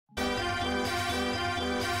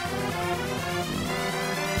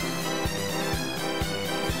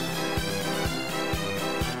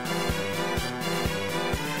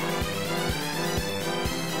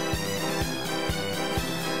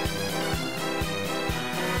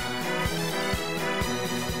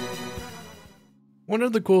One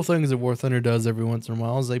of the cool things that WarThunder does every once in a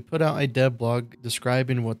while is they put out a dev blog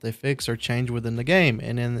describing what they fix or change within the game.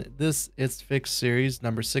 And in this It's Fixed series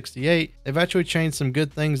number 68, they've actually changed some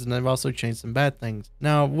good things and they've also changed some bad things.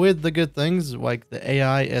 Now, with the good things, like the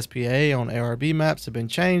AI SPA on ARB maps have been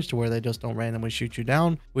changed to where they just don't randomly shoot you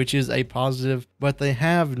down, which is a positive, but they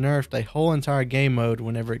have nerfed a whole entire game mode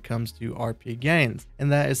whenever it comes to RP gains, and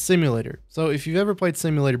that is Simulator. So if you've ever played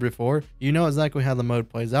Simulator before, you know exactly how the mode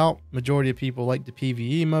plays out. Majority of people like the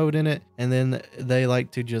PvE mode in it, and then they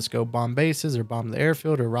like to just go bomb bases or bomb the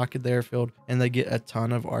airfield or rocket the airfield, and they get a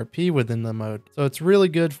ton of RP within the mode. So it's really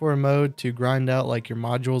good for a mode to grind out like your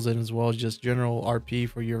modules and as well as just general RP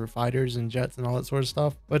for your fighters and jets and all that sort of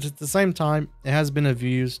stuff. But at the same time, it has been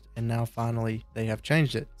abused, and now finally they have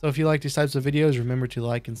changed it. So if you like these types of videos, remember to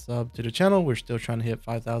like and sub to the channel. We're still trying to hit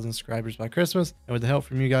 5,000 subscribers by Christmas, and with the help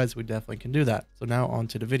from you guys, we definitely can do that. So now on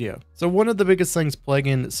to the video. So one of the biggest things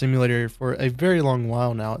plaguing Simulator for a very long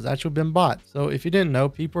while now has actually been bots. So if you didn't know,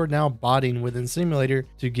 people are now botting within Simulator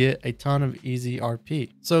to get a ton of easy RP.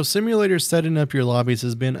 So Simulator setting up your lobbies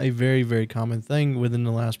has been a very common thing within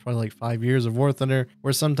the last probably like 5 years of WarThunder,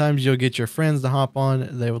 where sometimes you'll get your friends to hop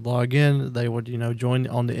on, they would log in, they would, join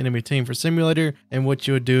on the enemy team for Simulator, and what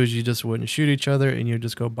you would do is you just wouldn't shoot each other and you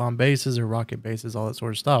just go bomb bases or rocket bases, all that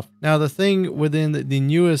sort of stuff. Now the thing within the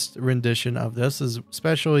newest rendition of this is,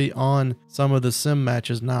 especially on some of the sim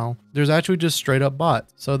matches now, there's actually just straight up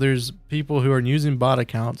bots. So there's people who are using bot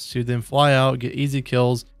accounts to then fly out, get easy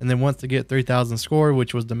kills, and then once they get 3,000 score,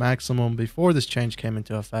 which was the maximum before this change came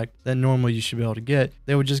into effect, that normally you should be able to get,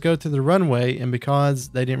 they would just go to the runway, and because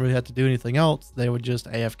they didn't really have to do anything else, they would just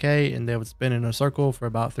AFK and they would spin in a circle for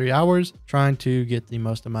about 3 hours trying to get the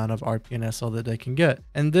most amount of RP and SL that they can get.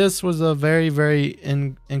 And this was a very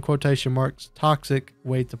in quotation marks toxic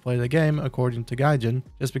way to play the game, according to Gaijin,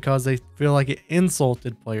 just because they feel like it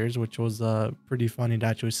insulted players, which was pretty funny to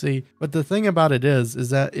actually see. But the thing about it is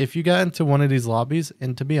that if you got into one of these lobbies,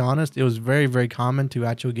 and to be honest, it was very common to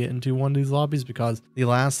actually get into one of these lobbies, because the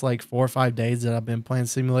last like 4 or 5 days that I've been playing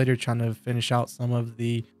Simulator trying to finish out some of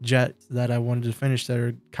the jets that I wanted to finish that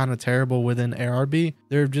are kind of terrible within ARB,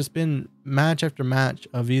 there have just been match after match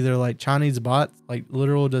of either like Chinese bots, like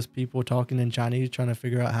literal just people talking in Chinese trying to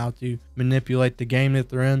figure out how to manipulate the game that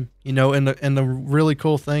they're in. And the really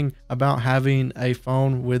cool thing about having a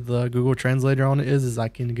phone with the Google Translator on it is I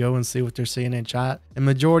can go and see what they're saying in chat. And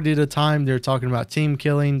majority of the time they're talking about team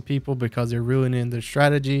killing people because they're ruining their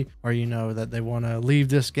strategy, or that they want to leave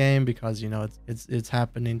this game because it's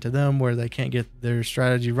happening to them where they can't get their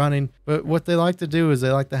strategy running. But what they like to do is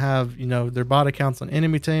they like to have their bot accounts on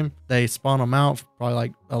enemy team. They spawn them out probably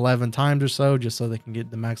like 11 times or so just so they can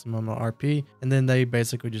get the maximum of RP, and then they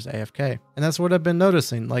basically just AFK. And that's what I've been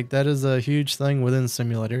noticing. Like, that is a huge thing within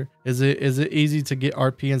Simulator. Is it easy to get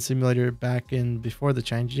RP in Simulator back in before the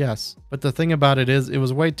change? Yes. But the thing about it is it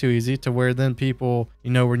was way too easy to where then people,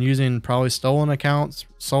 were using probably stolen accounts,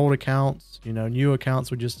 sold accounts, new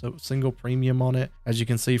accounts with just a single premium on it. As you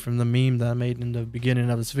can see from the meme that I made in the beginning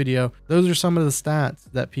of this video, those are some of the stats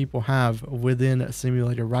that people have within a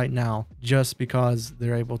Simulator right now, just because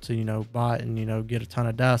they're able to, bot and, get a ton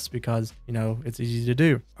of deaths because, it's easy to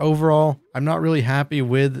do. Overall, I'm not really happy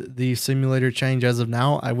with the Simulator change as of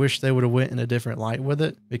now. I wish they would have went in a different light with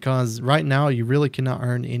it, because right now you really cannot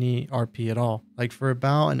earn any RP at all. Like, for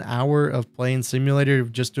about an hour of playing Simulator,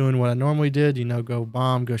 just doing what I normally did, go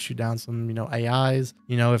bomb, go shoot down some, AIs,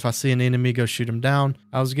 if I see an enemy, go shoot them down.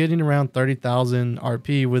 I was getting around 30,000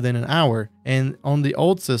 RP within an hour. And on the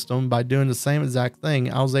old system, by doing the same exact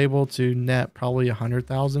thing, I was able to net probably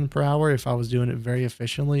 100,000 per hour if I was doing it very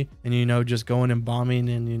efficiently and, just going and bombing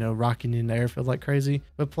and, rocking in the airfield like crazy.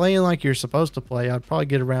 But playing like you're supposed to play, I'd probably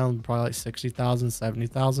get around probably like 60,000,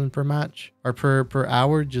 70,000 per match or per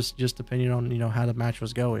hour, just depending on, how the match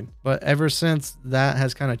was going. But ever since that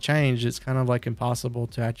has kind of changed, it's kind of like impossible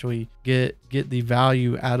to actually get the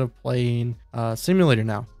value out of playing Simulator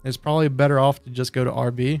now. It's probably better off to just go to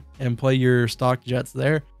RB and play your stock jets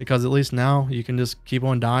there, because at least now you can just keep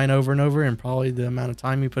on dying over and over, and probably the amount of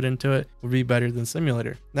time you put into it would be better than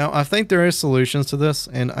Simulator. Now, I think there is solutions to this,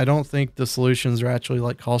 and I don't think the solutions are actually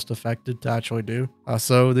like cost effective to actually do.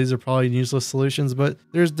 So these are probably useless solutions, but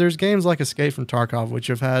there's games like Escape from Tarkov, which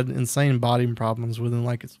have had insane botting problems within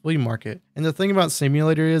like its flea market. And the thing about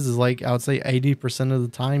Simulator is like, I would say 80% of the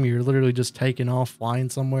time you're literally just taking off, flying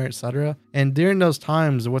somewhere, etc. And during those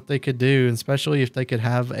times, what they could do, especially if they could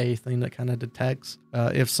have a thing that kind of detects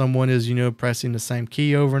if someone is, pressing the same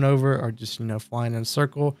key over and over, or just, flying in a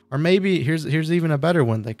circle, or maybe here's even a better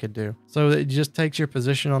one they could do. So it just takes your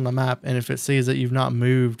position on the map, and if it sees that you've not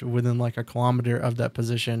moved within like a kilometer of that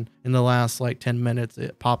position position in the last like 10 minutes,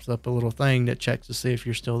 it pops up a little thing that checks to see if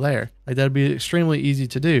you're still there. Like that'd be extremely easy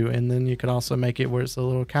to do. And then you could also make it where it's a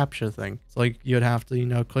little captcha thing. It's like you'd have to, you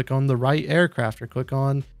know, click on the right aircraft or click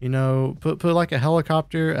on, you know, put like a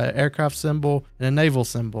helicopter, an aircraft symbol and a naval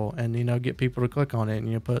symbol, and, you know, get people to click on it,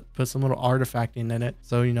 and you put some little artifacting in it.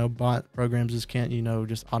 So, you know, bot programs just can't, you know,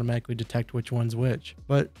 just automatically detect which one's which.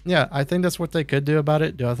 But yeah, I think that's what they could do about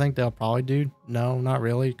it. Do I think they'll probably do? No, not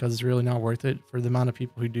really, because it's really not worth it for the amount of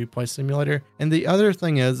people who do play simulator. And the other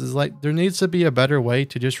thing is like there needs to be a better way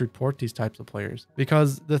to just report these types of players,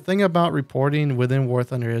 because the thing about reporting within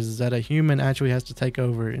WarThunder is that a human actually has to take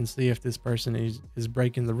over and see if this person is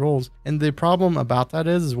breaking the rules. And the problem about that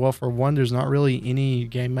is, well, for one, there's not really any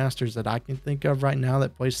game masters that I can think of right now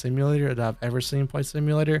that play simulator that I've ever seen play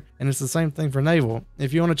simulator. And it's the same thing for naval.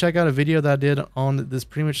 If you want to check out a video that I did on this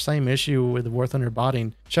pretty much same issue with the WarThunder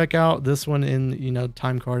botting, check out this one in, you know,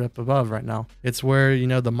 time card up above right now. It's where, you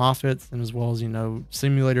know, the Moffats and as well as, you know,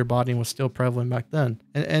 simulator botting was still prevalent back then.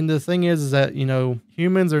 And the thing is that, you know,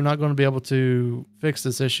 humans are not going to be able to fix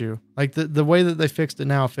this issue. Like the way that they fixed it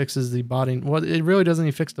now fixes the botting. Well, it really doesn't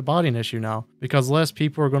even fix the botting issue now, because less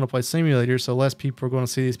people are going to play simulators. So less people are going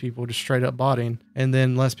to see these people just straight up botting, and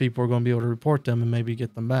then less people are going to be able to report them and maybe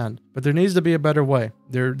get them banned. But there needs to be a better way.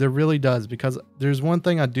 There really does, because there's one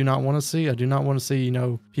thing I do not want to see. I do not want to see, you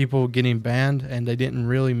know, people getting banned and they didn't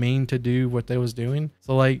really mean to do what they was doing.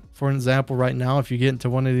 So like, for an example, right now, if you get into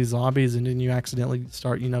one of these lobbies and then you accidentally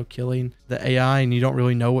start, you know, killing the AI and you don't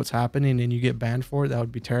really know what's happening and you get banned for it, that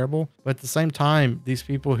would be terrible. But at the same time, these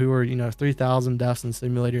people who are, you know, 3,000 deaths in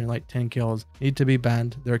simulator and like 10 kills need to be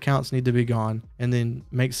banned. Their accounts need to be gone, and then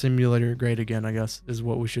make simulator great again, I guess, is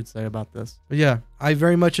what we should say about this. But yeah, I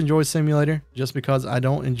very much enjoy simulator, just because I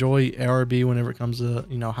don't enjoy ARB whenever it comes to,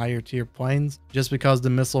 you know, higher tier planes, just because the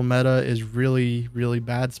missile meta is really, really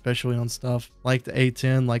bad, especially on stuff like the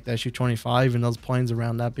A-10, like the SU-25, and those planes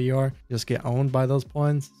around that BR just get owned by those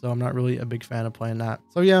planes. So I'm not really a big fan of playing that.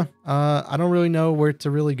 So yeah, I don't really know where to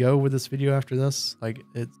really go with this video after this. Like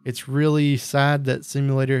it's really sad that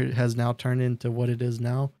simulator has now turned into what it is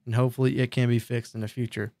now, and hopefully it can be fixed in the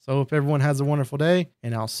future. So hope everyone has a wonderful day,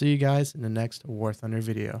 and I'll see you guys in the next WarThunder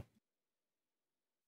video.